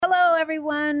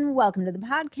everyone. Welcome to the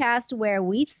podcast where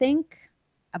we think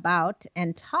about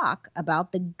and talk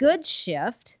about the good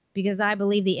shift because I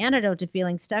believe the antidote to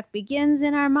feeling stuck begins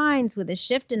in our minds with a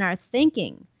shift in our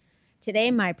thinking. Today,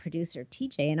 my producer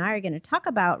TJ and I are going to talk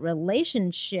about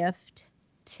relationship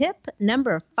tip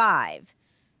number 5,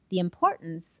 the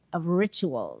importance of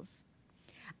rituals.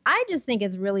 I just think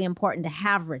it's really important to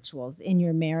have rituals in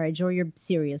your marriage or your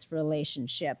serious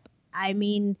relationship. I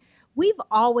mean, we've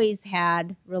always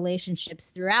had relationships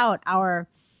throughout our,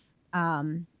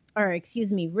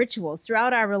 rituals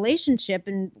throughout our relationship.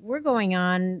 And we're going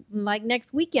on, like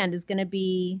next weekend is going to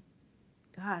be,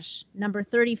 number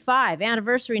 35,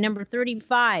 anniversary number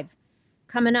 35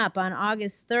 coming up on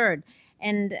August 3rd.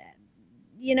 And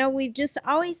we've just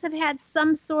always have had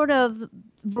some sort of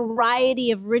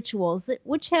variety of rituals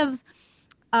which have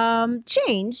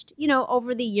changed,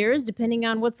 over the years, depending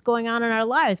on what's going on in our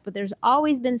lives. But there's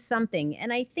always been something.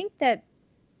 And I think that,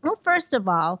 well, first of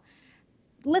all,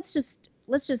 let's just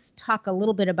talk a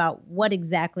little bit about what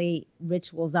exactly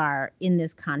rituals are in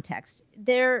this context.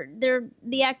 They're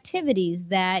the activities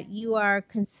that you are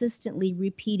consistently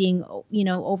repeating,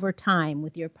 over time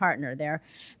with your partner.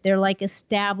 They're like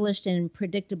established and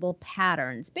predictable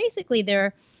patterns. Basically,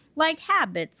 they're like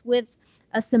habits with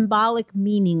a symbolic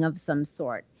meaning of some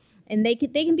sort. And they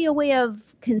can be a way of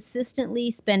consistently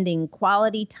spending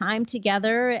quality time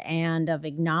together and of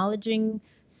acknowledging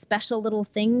special little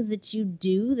things that you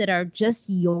do that are just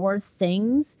your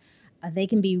things. They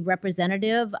can be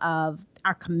representative of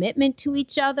our commitment to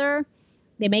each other.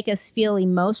 They make us feel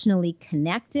emotionally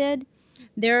connected.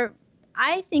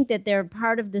 I think that they're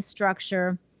part of the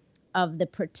structure of the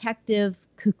protective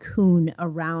cocoon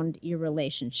around your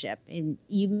relationship. And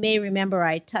you may remember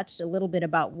I touched a little bit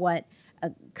about what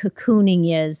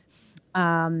cocooning is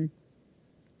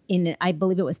I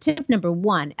believe it was tip number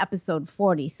 1, episode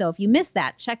 40. So if you missed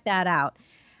that, check that out.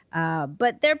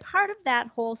 But they're part of that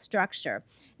whole structure.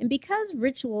 And because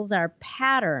rituals are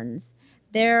patterns,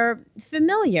 they're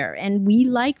familiar, and we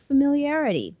like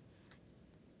familiarity.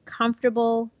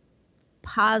 Comfortable,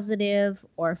 positive,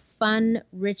 or fun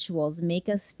rituals make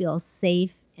us feel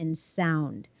safe and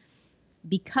sound.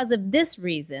 Because of this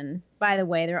reason, by the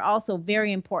way, they're also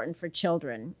very important for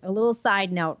children. A little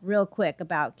side note real quick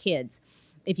about kids.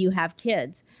 If you have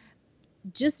kids,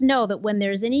 just know that when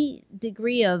there's any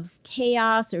degree of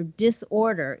chaos or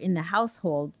disorder in the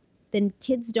household, then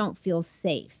kids don't feel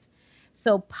safe.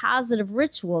 So positive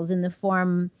rituals in the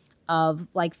form of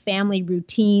like family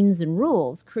routines and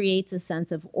rules creates a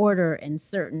sense of order and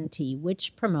certainty,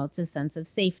 which promotes a sense of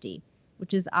safety,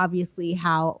 which is obviously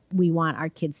how we want our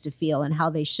kids to feel and how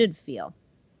they should feel.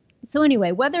 So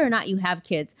anyway, whether or not you have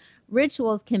kids,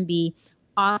 rituals can be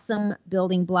awesome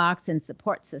building blocks and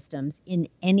support systems in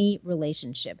any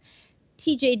relationship.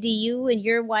 TJ, do you and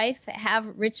your wife have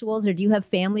rituals, or do you have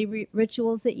family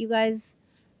rituals that you guys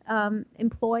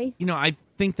employ? I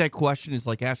think that question is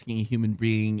like asking a human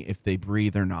being if they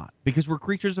breathe or not, because we're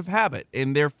creatures of habit,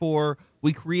 and therefore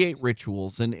we create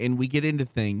rituals and we get into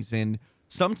things. And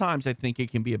sometimes I think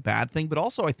it can be a bad thing, but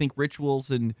also I think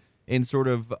rituals and sort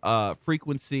of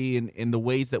frequency and in the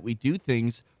ways that we do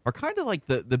things are kind of like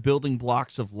the building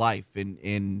blocks of life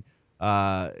and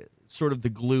sort of the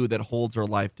glue that holds our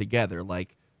life together.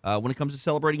 Like when it comes to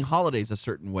celebrating holidays a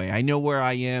certain way, I know where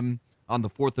I am on the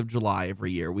 4th of July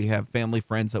every year. We have family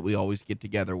friends that we always get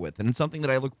together with, and it's something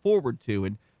that I look forward to.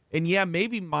 And yeah,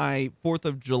 maybe my 4th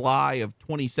of July of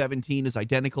 2017 is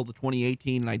identical to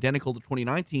 2018 and identical to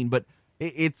 2019, but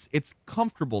it's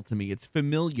comfortable to me. It's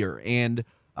familiar. And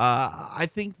I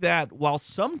think that while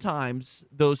sometimes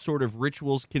those sort of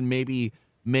rituals can maybe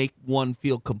make one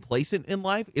feel complacent in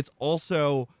life, it's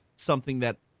also something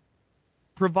that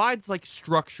provides like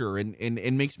structure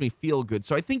and makes me feel good.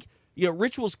 So I think,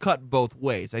 rituals cut both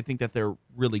ways. I think that they're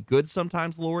really good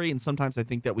sometimes, Lori, and sometimes I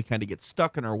think that we kind of get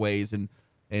stuck in our ways,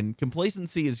 and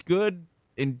complacency is good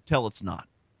until it's not.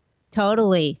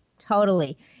 Totally.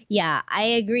 Yeah, I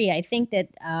agree. I think that,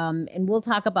 and we'll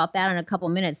talk about that in a couple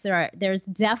minutes. There's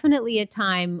definitely a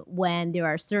time when there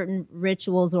are certain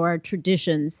rituals or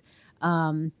traditions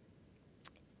have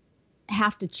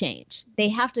to change. They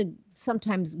have to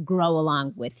sometimes grow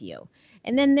along with you.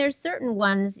 And then there's certain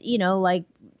ones, like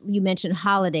you mentioned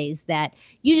holidays, that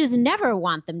you just never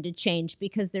want them to change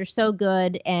because they're so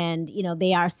good and,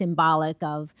 they are symbolic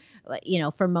of,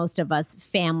 for most of us,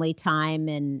 family time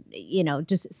and,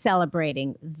 just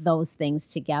celebrating those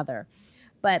things together.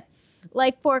 But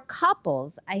like for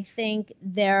couples, I think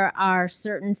there are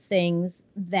certain things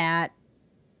that,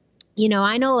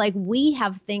 I know like we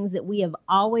have things that we have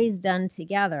always done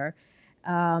together.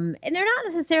 And they're not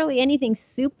necessarily anything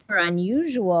super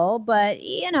unusual, but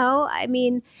I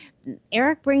mean,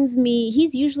 Eric brings me,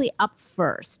 he's usually up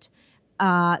first.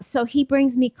 So he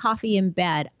brings me coffee in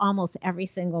bed almost every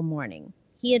single morning.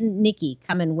 He and Nikki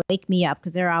come and wake me up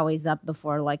because they're always up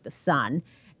before like the sun.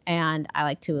 And I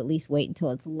like to at least wait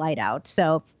until it's light out.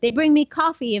 So they bring me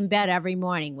coffee in bed every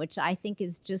morning, which I think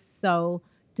is just so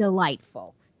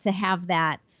delightful to have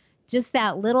that, just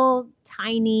that little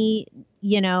tiny,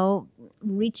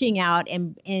 reaching out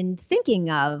and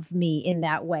thinking of me in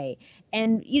that way.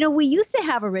 And, we used to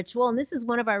have a ritual, and this is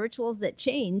one of our rituals that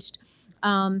changed.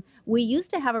 We used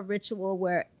to have a ritual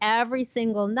where every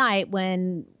single night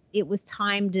when it was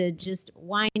time to just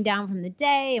wind down from the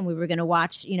day and we were going to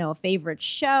watch, a favorite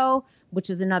show, which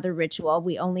is another ritual.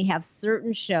 We only have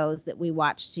certain shows that we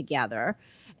watch together.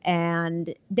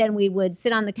 And then we would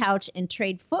sit on the couch and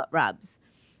trade foot rubs,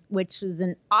 which was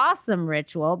an awesome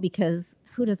ritual because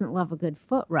who doesn't love a good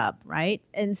foot rub, right?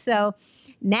 And so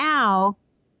now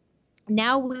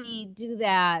we do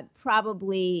that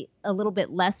probably a little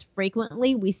bit less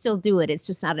frequently. We still do it. It's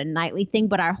just not a nightly thing,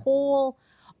 but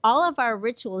all of our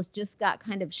rituals just got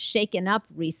kind of shaken up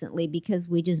recently because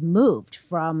we just moved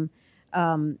from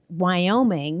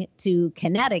Wyoming to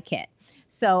Connecticut.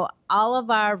 So all of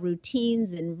our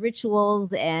routines and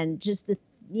rituals and just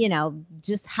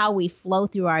just how we flow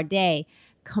through our day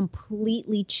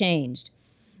completely changed.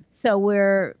 So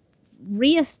we're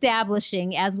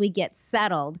reestablishing as we get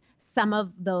settled some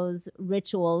of those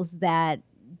rituals that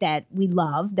we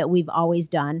love, that we've always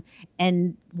done,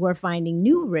 and we're finding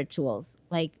new rituals.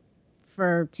 Like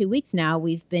for 2 weeks now,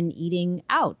 we've been eating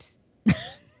out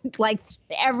like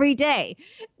every day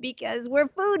because we're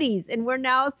foodies and we're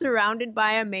now surrounded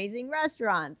by amazing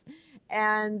restaurants.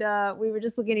 And we were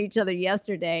just looking at each other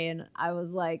yesterday and I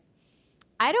was like,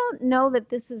 I don't know that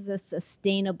this is a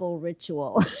sustainable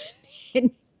ritual.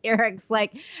 And Eric's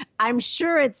like, I'm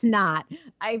sure it's not.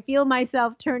 I feel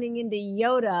myself turning into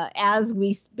Yoda as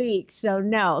we speak. So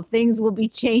no, things will be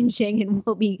changing and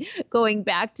we'll be going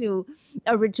back to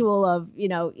a ritual of,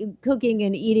 cooking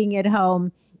and eating at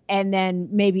home and then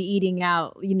maybe eating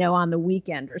out, on the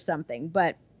weekend or something.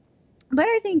 But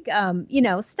I think,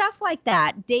 stuff like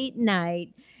that, date night.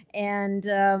 And,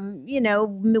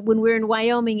 when we're in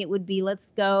Wyoming, it would be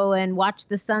let's go and watch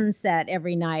the sunset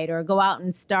every night or go out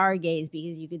and stargaze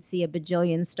because you could see a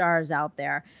bajillion stars out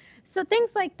there. So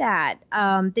things like that,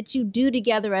 that you do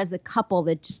together as a couple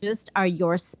that just are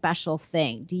your special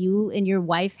thing. Do you and your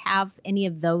wife have any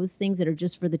of those things that are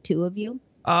just for the two of you?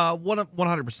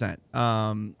 100%.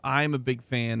 I'm a big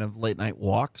fan of late night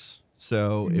walks.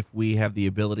 So if we have the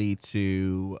ability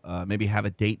to maybe have a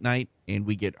date night and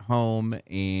we get home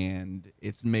and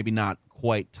it's maybe not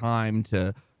quite time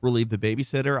to relieve the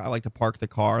babysitter, I like to park the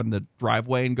car in the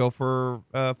driveway and go for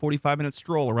a 45-minute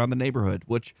stroll around the neighborhood,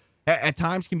 which at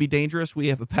times can be dangerous. We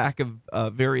have a pack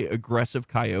of very aggressive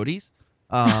coyotes.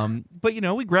 But,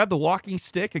 we grab the walking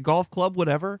stick, a golf club,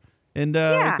 whatever, and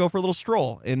Yeah. go for a little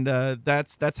stroll. And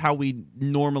that's how we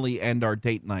normally end our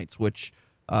date nights, which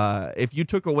if you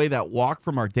took away that walk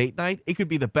from our date night, it could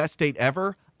be the best date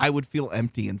ever. I would feel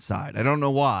empty inside. I don't know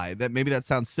why. Maybe that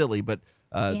sounds silly, but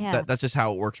Yeah. that's just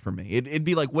how it works for me. It'd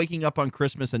be like waking up on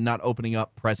Christmas and not opening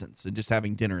up presents and just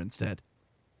having dinner instead.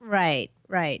 Right,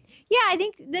 right. Yeah, I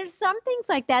think there's some things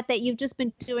like that that you've just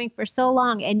been doing for so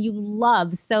long and you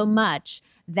love so much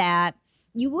that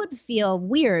you would feel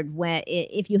weird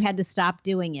if you had to stop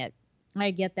doing it. I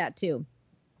get that too.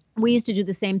 We used to do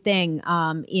the same thing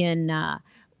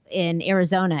in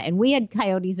Arizona, and we had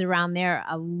coyotes around there,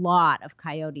 a lot of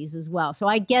coyotes as well. So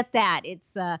I get that.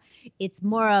 It's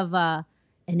more of an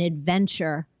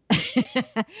adventure.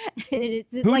 It's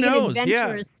Who like an knows? Yeah.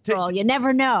 adventurous stroll. You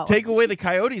never know. Take away the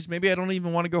coyotes, maybe I don't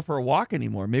even want to go for a walk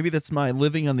anymore. Maybe that's my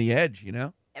living on the edge,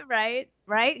 Right,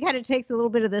 right. Kind of takes a little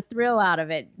bit of the thrill out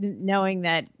of it, knowing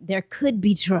that there could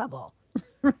be trouble.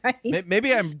 Right.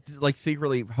 Maybe I'm like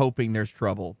secretly hoping there's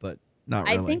trouble, but not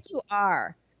I really. think you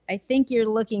are. I think you're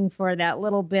looking for that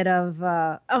little bit of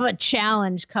a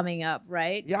challenge coming up,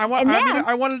 right? Yeah, And then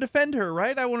I want to defend her,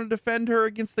 right? I want to defend her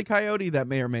against the coyote that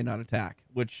may or may not attack,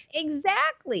 which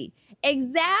exactly,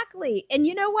 exactly. And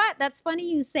you know what? That's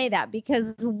funny you say that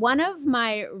because one of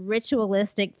my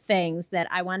ritualistic things that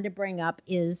I wanted to bring up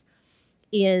is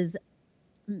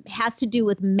has to do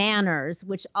with manners,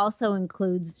 which also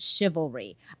includes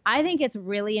chivalry. I think it's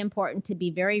really important to be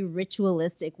very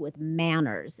ritualistic with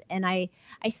manners. And I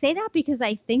say that because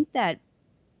I think that,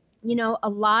 a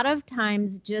lot of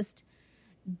times just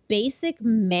basic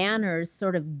manners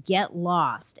sort of get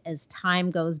lost as time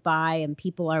goes by and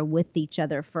people are with each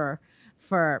other for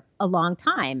a long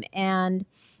time. And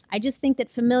I just think that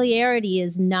familiarity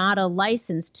is not a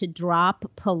license to drop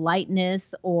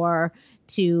politeness or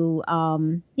to,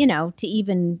 to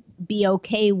even be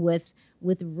okay with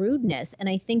rudeness. And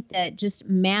I think that just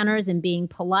manners and being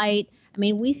polite. I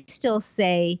mean, we still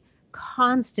say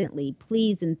constantly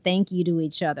please and thank you to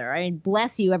each other. I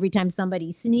bless you every time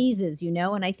somebody sneezes,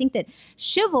 and I think that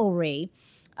chivalry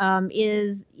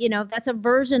is, that's a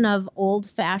version of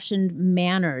old-fashioned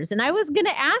manners. And I was going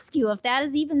to ask you if that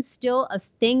is even still a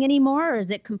thing anymore, or is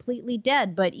it completely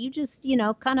dead? But you just,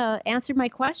 kind of answered my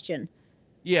question.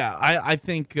 Yeah, I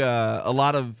think a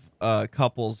lot of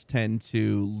couples tend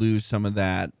to lose some of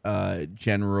that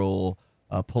general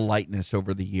politeness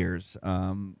over the years.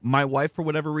 My wife, for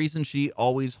whatever reason, she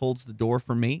always holds the door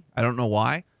for me. I don't know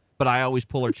why, but I always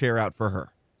pull her chair out for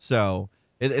her. So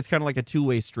it's kind of like a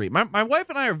two-way street. My wife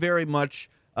and I are very much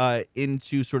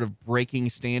into sort of breaking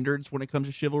standards when it comes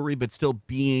to chivalry, but still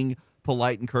being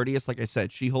polite and courteous. Like I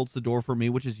said, she holds the door for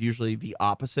me, which is usually the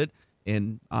opposite.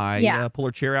 And I pull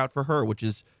her chair out for her, which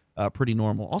is pretty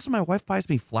normal. Also, my wife buys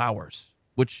me flowers,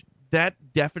 which that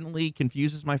definitely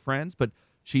confuses my friends, but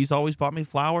she's always bought me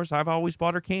flowers. I've always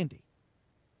bought her candy.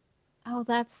 Oh,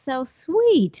 that's so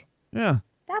sweet. Yeah.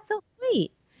 That's so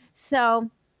sweet.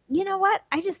 So, you know what?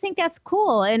 I just think that's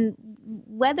cool. And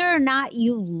whether or not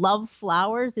you love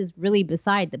flowers is really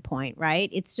beside the point, right?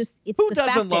 It's who the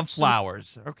doesn't fact love that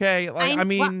flowers? Okay. Like,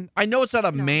 I know it's not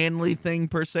a manly thing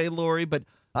per se, Lori, but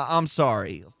I'm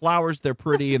sorry. Flowers, they're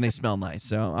pretty and they smell nice.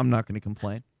 So I'm not going to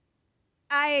complain.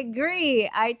 I agree.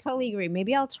 I totally agree.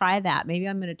 Maybe I'll try that. Maybe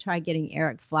I'm going to try getting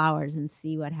Eric flowers and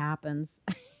see what happens.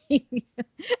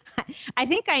 I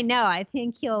think I know. I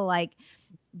think he'll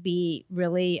be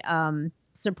really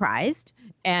surprised,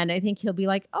 and I think he'll be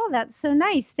like, "Oh, that's so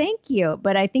nice, thank you."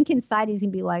 But I think inside he's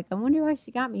gonna be like, "I wonder why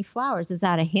she got me flowers. Is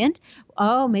that a hint?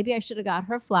 Oh, maybe I should have got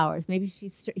her flowers. Maybe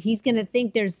he's gonna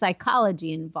think there's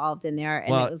psychology involved in there, and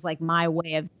it was like my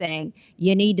way of saying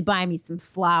you need to buy me some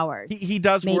flowers." He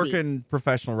does work in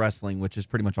professional wrestling, which is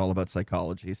pretty much all about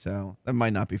psychology, so that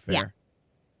might not be fair.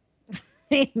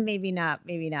 Yeah. Maybe not.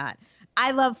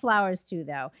 I love flowers too,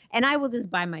 though, and I will just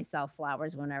buy myself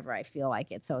flowers whenever I feel like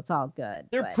it, so it's all good.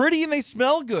 They're pretty and they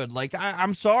smell good. Like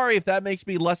I'm sorry if that makes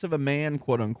me less of a man,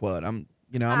 quote unquote. I'm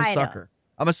a sucker.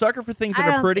 I'm a sucker for things that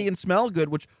are pretty and smell good,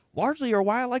 which largely are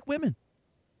why I like women.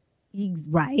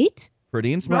 Right?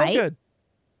 Pretty and smell good.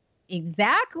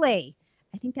 Exactly.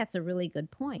 I think that's a really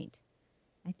good point.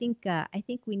 I think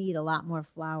we need a lot more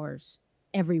flowers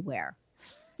everywhere.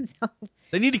 So,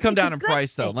 they need to come down in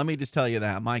price, though. Let me just tell you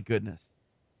that. My goodness.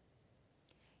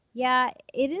 Yeah,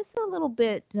 it is a little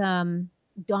bit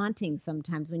daunting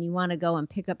sometimes when you want to go and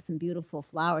pick up some beautiful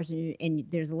flowers and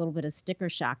there's a little bit of sticker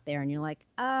shock there, and you're like,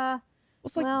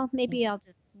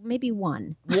 maybe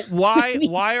one.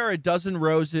 Why are a dozen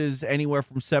roses anywhere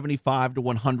from $75 to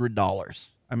 $100?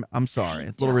 I'm sorry,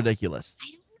 it's a little ridiculous.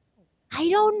 I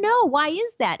don't know. Why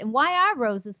is that? And why are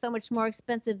roses so much more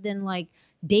expensive than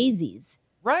daisies?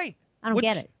 Right. I don't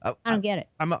get it. I don't get it.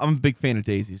 I'm a big fan of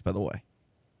daisies, by the way.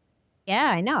 Yeah,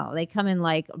 I know. They come in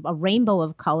a rainbow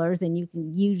of colors, and you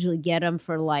can usually get them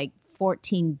for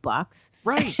 $14.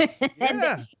 Right.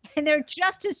 Yeah. and they're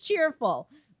just as cheerful.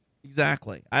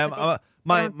 Exactly.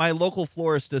 My local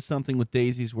florist does something with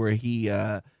daisies where he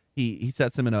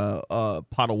sets them in a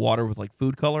pot of water with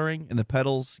food coloring, and the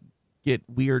petals get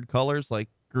weird colors like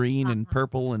green and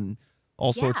purple and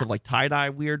all sorts of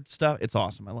tie-dye weird stuff. It's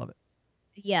awesome. I love it.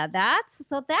 Yeah, that's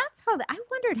how I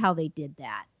wondered how they did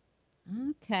that.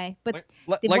 Okay, but the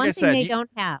like one I thing said, they don't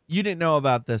have. You didn't know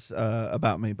about this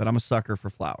about me, but I'm a sucker for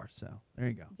flowers. So there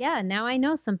you go. Yeah, now I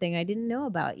know something I didn't know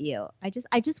about you. I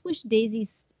just wish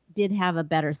daisies did have a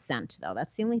better scent, though.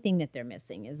 That's the only thing that they're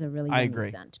missing is a really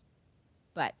yummy scent.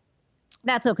 But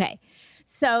that's okay.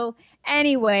 So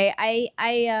anyway,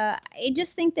 I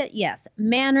just think that, yes,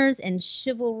 manners and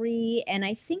chivalry. And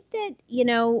I think that,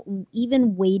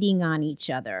 even waiting on each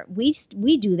other, we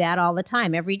do that all the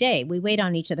time, every day. We wait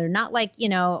on each other, not like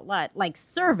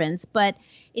servants, but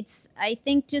I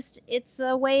think it's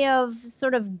a way of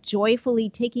sort of joyfully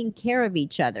taking care of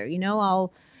each other.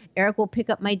 Eric will pick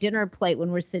up my dinner plate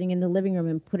when we're sitting in the living room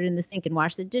and put it in the sink and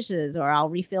wash the dishes, or I'll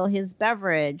refill his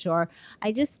beverage. Or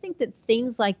I just think that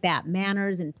things like that,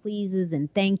 manners and pleases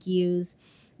and thank yous,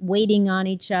 waiting on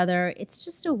each other, it's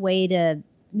just a way to,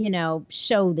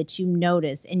 show that you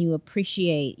notice and you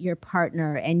appreciate your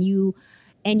partner and you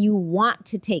want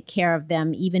to take care of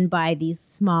them even by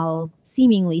these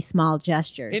seemingly small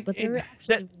gestures.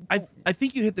 I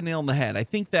think you hit the nail on the head. I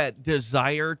think that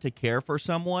desire to care for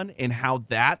someone and how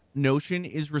that notion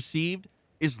is received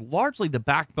is largely the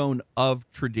backbone of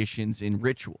traditions and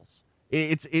rituals.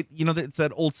 It's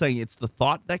that old saying, it's the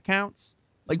thought that counts.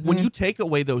 Like when Mhm. you take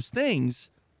away those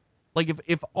things, like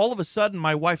if all of a sudden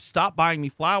my wife stopped buying me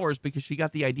flowers because she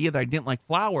got the idea that I didn't like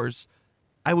flowers,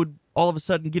 I would all of a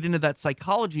sudden get into that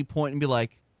psychology point and be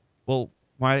like, well,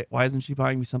 why isn't she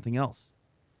buying me something else?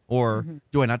 Or Mhm.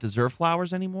 do I not deserve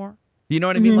flowers anymore? You know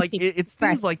what I mean? Mhm. Like it's Right.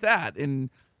 things like that. And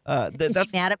Is she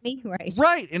that's mad at me? Right.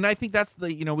 right. And I think that's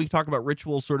we talk about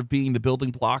rituals sort of being the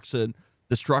building blocks and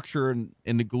the structure and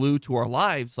the glue to our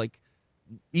lives. Like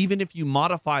even if you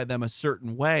modify them a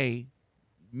certain way,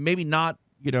 maybe not,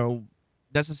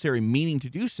 necessary meaning to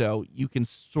do so, you can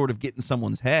sort of get in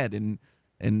someone's head. And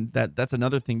that's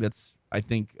another thing that's, I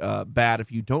think, bad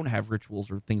if you don't have rituals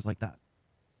or things like that.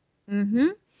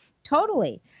 Mhm.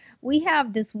 Totally. We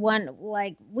have this one,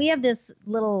 like, we have this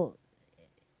little,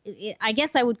 I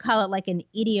guess I would call it like an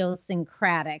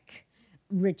idiosyncratic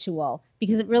ritual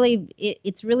because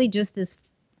it's really just this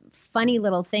funny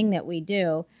little thing that we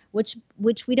do, which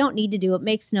we don't need to do. It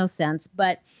makes no sense,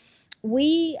 but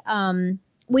we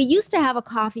used to have a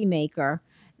coffee maker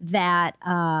that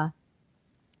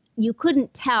you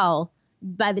couldn't tell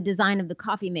by the design of the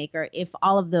coffee maker if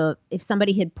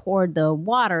somebody had poured the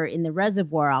water in the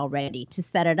reservoir already to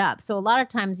set it up. So a lot of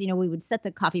times, we would set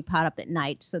the coffee pot up at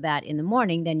night so that in the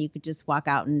morning, then you could just walk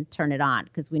out and turn it on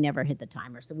because we never hit the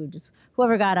timer. So we just,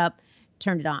 whoever got up,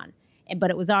 turned it on. But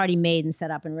it was already made and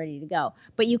set up and ready to go.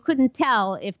 But you couldn't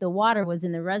tell if the water was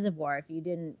in the reservoir if you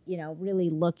didn't, really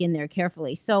look in there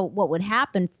carefully. So what would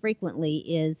happen frequently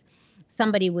is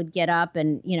somebody would get up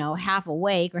and, half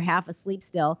awake or half asleep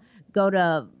still, go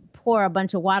to pour a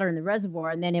bunch of water in the reservoir,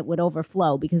 and then it would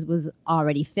overflow because it was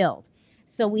already filled.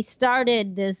 So we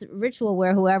started this ritual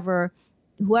where whoever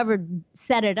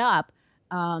set it up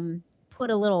put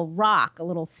a little rock, a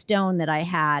little stone that I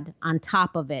had on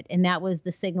top of it, and that was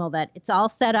the signal that it's all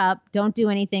set up. Don't do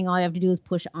anything. All you have to do is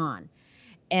push on.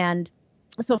 And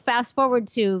so fast forward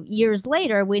to years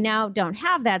later, we now don't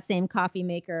have that same coffee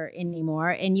maker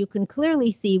anymore. And you can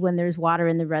clearly see when there's water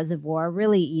in the reservoir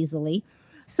really easily.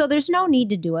 So there's no need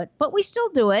to do it, but we still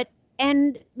do it.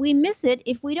 And we miss it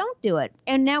if we don't do it.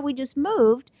 And now we just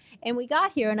moved and we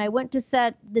got here and I went to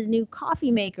set the new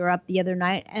coffee maker up the other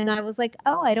night. And I was like,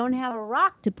 oh, I don't have a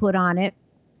rock to put on it.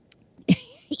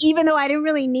 Even though I didn't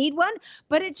really need one,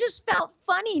 but it just felt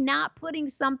funny not putting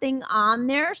something on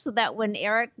there so that when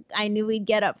Eric, I knew he'd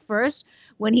get up first,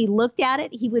 when he looked at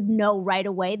it, he would know right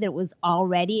away that it was all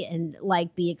ready and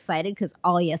like be excited because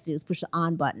all he has to do is push the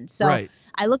on button. So Right.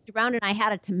 I looked around and I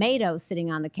had a tomato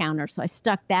sitting on the counter. So I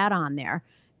stuck that on there.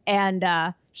 And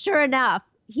sure enough,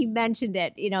 he mentioned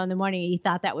it, in the morning. He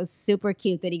thought that was super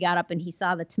cute that he got up and he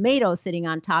saw the tomato sitting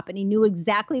on top and he knew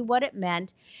exactly what it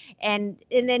meant. And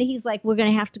then he's like, we're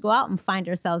going to have to go out and find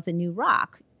ourselves a new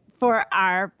rock for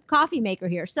our coffee maker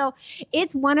here. So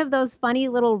it's one of those funny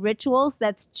little rituals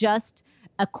that's just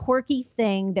a quirky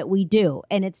thing that we do.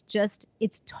 And it's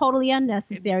totally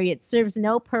unnecessary. It serves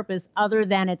no purpose other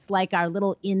than it's like our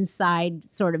little inside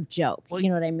sort of joke. Well, you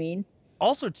know what I mean?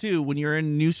 Also, too, when you're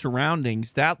in new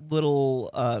surroundings, that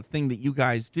little thing that you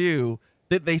guys do,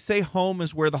 that they say home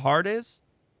is where the heart is.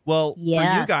 Well, for you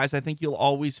Yes. guys, I think you'll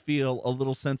always feel a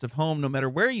little sense of home no matter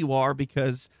where you are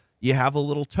because you have a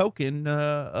little token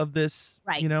of this,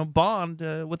 Right. bond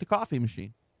with the coffee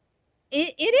machine.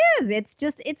 It is.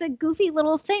 It's a goofy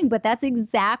little thing, but that's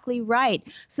exactly right.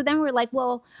 So then we're like,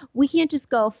 well, we can't just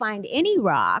go find any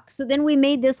rock. So then we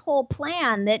made this whole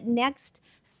plan that next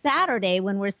Saturday,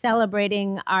 when we're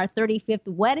celebrating our 35th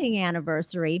wedding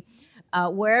anniversary,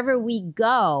 wherever we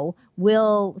go,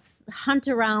 we'll hunt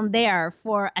around there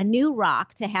for a new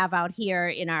rock to have out here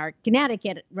in our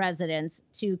Connecticut residence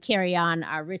to carry on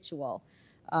our ritual.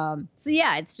 So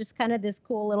yeah, it's just kind of this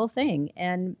cool little thing.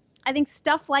 And I think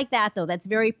stuff like that, though, that's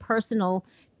very personal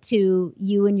to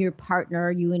you and your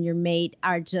partner, you and your mate,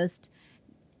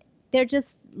 they're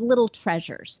just little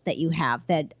treasures that you have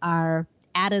that are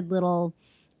added little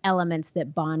elements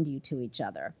that bond you to each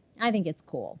other. I think it's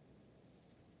cool.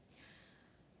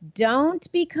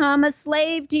 Don't become a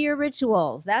slave to your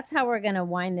rituals. That's how we're going to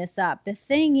wind this up. The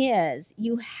thing is,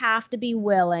 you have to be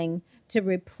willing to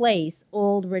replace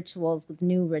old rituals with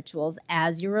new rituals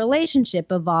as your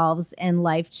relationship evolves and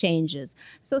life changes.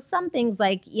 So some things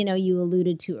like, you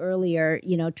alluded to earlier,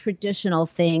 traditional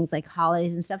things like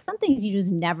holidays and stuff, some things you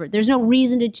just there's no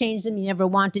reason to change them. You never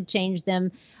want to change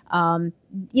them.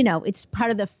 It's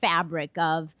part of the fabric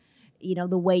of,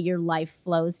 the way your life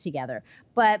flows together.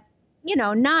 But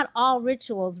not all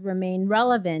rituals remain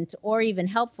relevant or even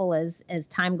helpful as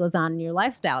time goes on and your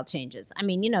lifestyle changes. I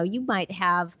mean, you might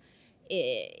have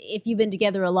if you've been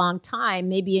together a long time,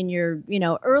 maybe in your,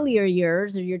 earlier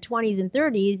years or your 20s and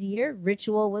 30s, your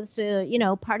ritual was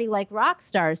to, party like rock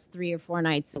stars 3 or 4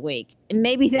 nights a week. And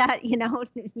maybe that, you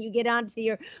get onto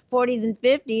your 40s and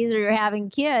 50s or you're having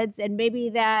kids, and maybe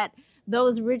that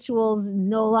those rituals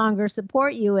no longer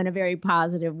support you in a very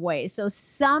positive way. So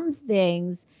some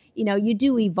things, you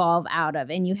do evolve out of,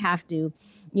 and you have to,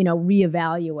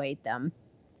 reevaluate them.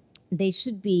 They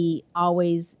should be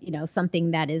always,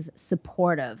 something that is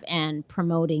supportive and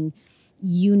promoting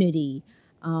unity,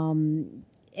 and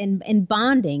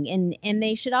bonding, and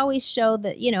they should always show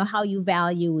that, how you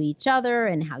value each other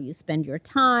and how you spend your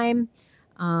time.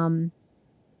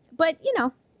 But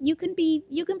you can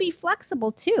be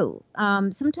flexible too.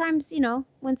 Sometimes,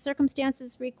 when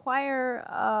circumstances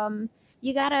require,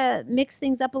 you got to mix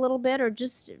things up a little bit, or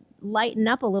just lighten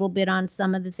up a little bit on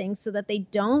some of the things so that they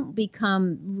don't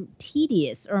become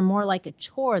tedious or more like a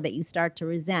chore that you start to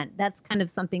resent. That's kind of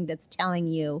something that's telling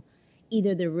you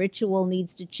either the ritual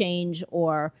needs to change,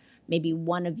 or maybe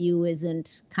one of you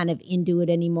isn't kind of into it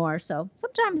anymore. So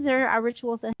sometimes there are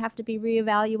rituals that have to be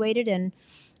reevaluated and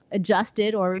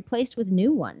adjusted or replaced with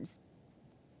new ones.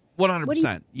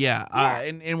 100%. Yeah. Yeah.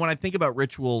 And when I think about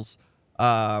rituals,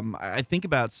 I think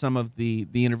about some of the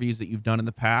interviews that you've done in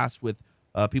the past with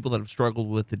people that have struggled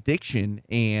with addiction.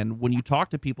 And when you talk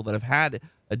to people that have had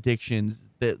addictions,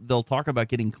 they'll talk about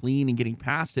getting clean and getting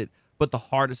past it. But the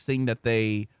hardest thing that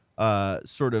they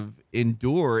sort of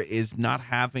endure is not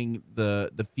having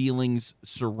the feelings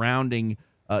surrounding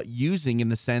using, in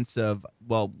the sense of,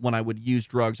 well, when I would use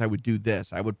drugs, I would do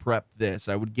this, I would prep this,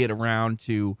 I would get around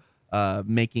to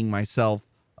making myself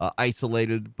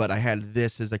isolated, but I had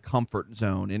this as a comfort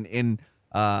zone. And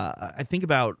I think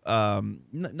about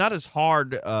not as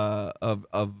hard of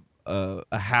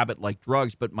a habit like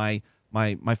drugs, but my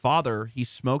father, he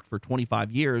smoked for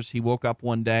 25 years. He woke up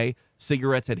one day,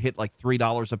 cigarettes had hit like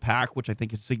 $3 a pack, which I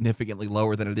think is significantly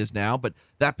lower than it is now, but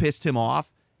that pissed him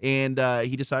off. And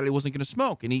he decided he wasn't going to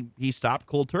smoke, and he stopped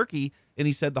cold turkey. And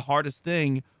he said the hardest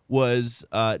thing was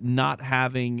not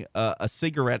having a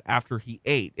cigarette after he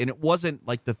ate. And it wasn't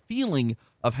like the feeling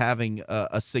of having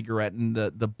a cigarette and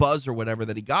the buzz or whatever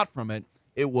that he got from it.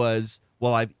 It was,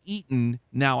 well, I've eaten,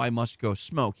 now I must go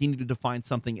smoke. He needed to find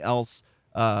something else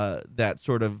that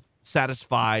sort of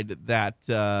satisfied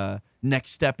that next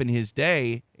step in his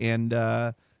day. And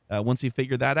once he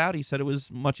figured that out, he said it was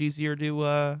much easier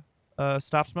to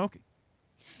stop smoking.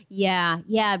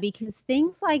 Yeah, because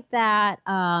things like that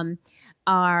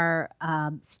are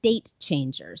state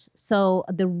changers. So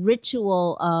the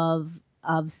ritual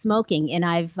of smoking, and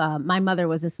I've my mother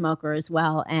was a smoker as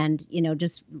well, and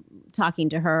just talking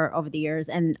to her over the years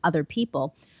and other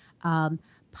people,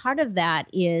 part of that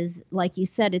is, like you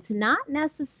said, it's not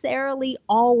necessarily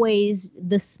always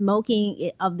the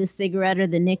smoking of the cigarette or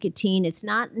the nicotine. It's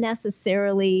not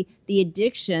necessarily the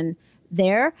addiction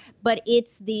there, but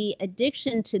it's the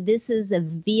addiction to, this is a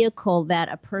vehicle that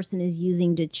a person is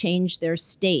using to change their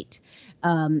state.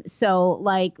 So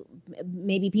like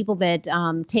maybe people that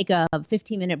take a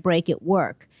 15-minute break at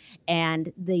work,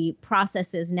 and the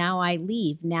process is, now I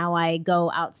leave, now I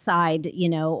go outside,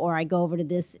 or I go over to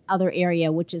this other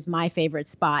area, which is my favorite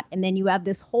spot. And then you have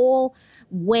this whole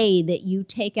way that you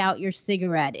take out your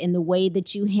cigarette, and the way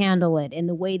that you handle it, and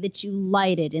the way that you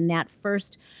light it, and that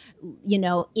first,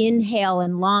 inhale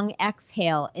and long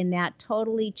exhale, and that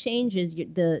totally changes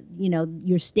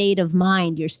your state of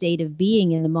mind, your state of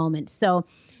being in the moment. So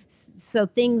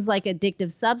things like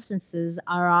addictive substances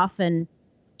are often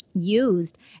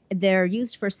they're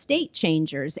used for state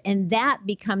changers, and that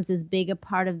becomes as big a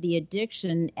part of the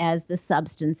addiction as the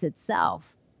substance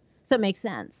itself. So it makes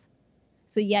sense.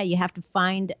 So yeah, you have to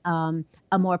find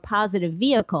a more positive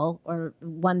vehicle, or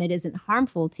one that isn't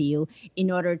harmful to you,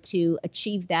 in order to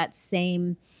achieve that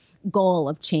same goal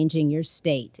of changing your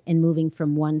state and moving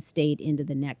from one state into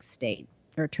the next state,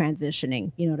 or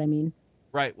transitioning. You know what I mean?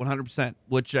 Right, 100%,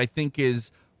 which I think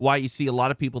is why you see a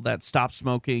lot of people that stop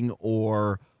smoking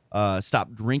or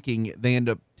stop drinking, they end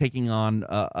up taking on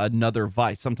another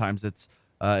vice. Sometimes it's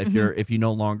if you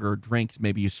no longer drink,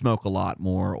 maybe you smoke a lot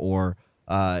more, or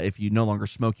if you no longer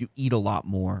smoke, you eat a lot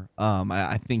more.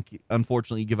 I think,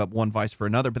 unfortunately, you give up one vice for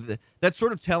another, but that's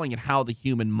sort of telling it how the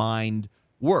human mind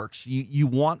works. You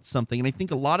want something, and I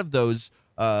think a lot of those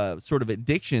sort of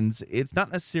addictions, it's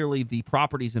not necessarily the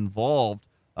properties involved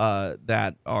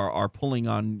that are pulling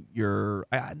on your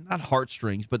not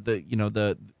heartstrings, but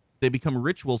they become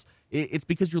rituals. It's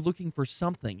because you're looking for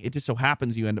something. It just so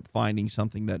happens you end up finding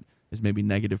something that is maybe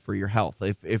negative for your health.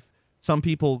 If some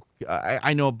people,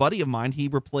 I know a buddy of mine, he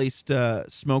replaced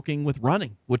smoking with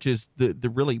running, which is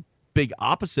the really big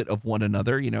opposite of one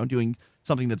another, doing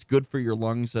something that's good for your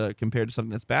lungs compared to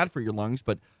something that's bad for your lungs.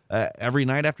 But every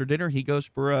night after dinner, he goes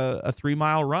for a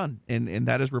 3-mile run, and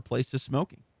that has replaced his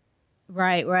smoking.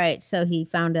 Right, right. So he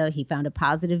found a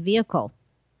positive vehicle.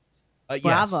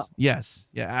 Bravo. Yes.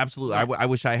 Yeah, absolutely. Yeah. I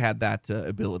wish I had that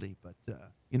ability, but,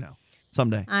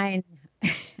 someday.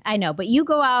 I know, but you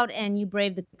go out and you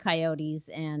brave the coyotes,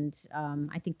 and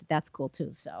I think that's cool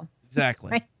too. So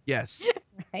Exactly. Right. Yes.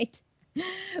 right,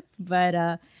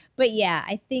 but yeah,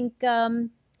 I think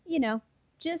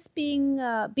just being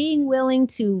willing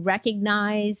to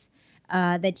recognize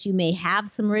that you may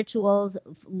have some rituals.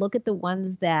 Look at the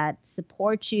ones that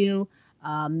support you.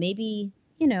 Maybe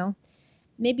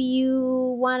maybe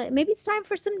it's time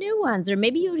for some new ones, or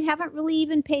maybe you haven't really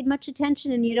even paid much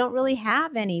attention and you don't really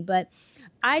have any. But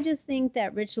I just think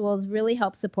that rituals really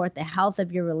help support the health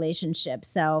of your relationship.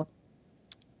 So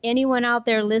anyone out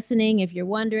there listening, if you're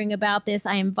wondering about this,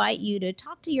 I invite you to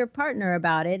talk to your partner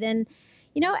about it, and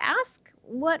ask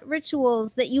what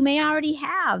rituals that you may already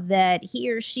have that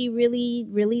he or she really,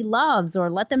 really loves, or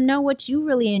let them know what you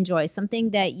really enjoy, something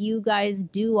that you guys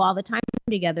do all the time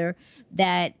together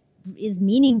that is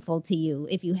meaningful to you.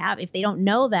 If they don't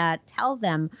know that, tell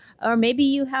them. Or maybe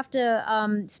you have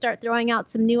to start throwing out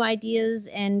some new ideas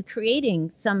and creating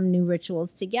some new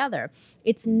rituals together.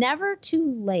 It's never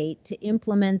too late to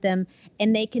implement them,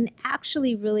 and they can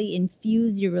actually really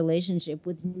infuse your relationship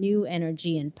with new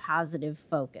energy and positive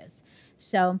focus.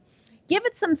 So give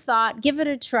it some thought, give it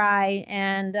a try,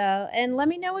 and let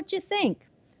me know what you think.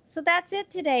 So that's it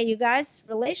today, you guys.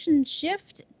 Relationship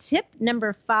tip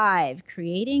number 5,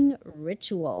 creating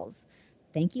rituals.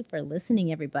 Thank you for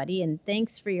listening, everybody. And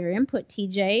thanks for your input,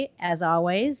 TJ. As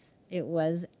always, it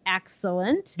was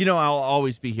excellent. I'll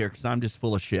always be here because I'm just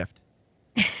full of shift.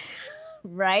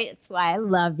 Right? That's why I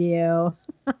love you.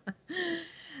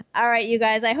 All right, you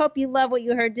guys, I hope you love what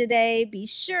you heard today. Be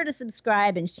sure to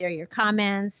subscribe and share your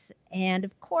comments. And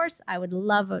of course, I would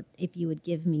love it if you would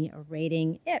give me a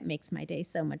rating. It makes my day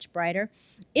so much brighter.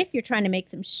 If you're trying to make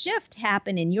some shift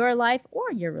happen in your life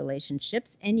or your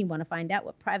relationships, and you want to find out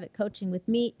what private coaching with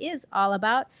me is all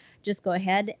about, just go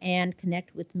ahead and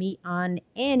connect with me on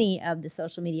any of the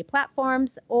social media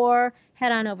platforms, or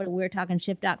head on over to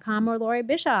We'reTalkingShift.com or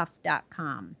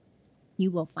LoriBischoff.com.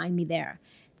 You will find me there.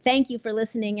 Thank you for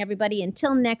listening, everybody.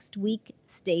 Until next week,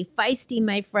 stay feisty,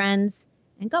 my friends,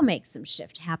 and go make some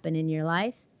shift happen in your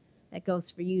life. That goes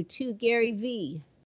for you too, Gary V.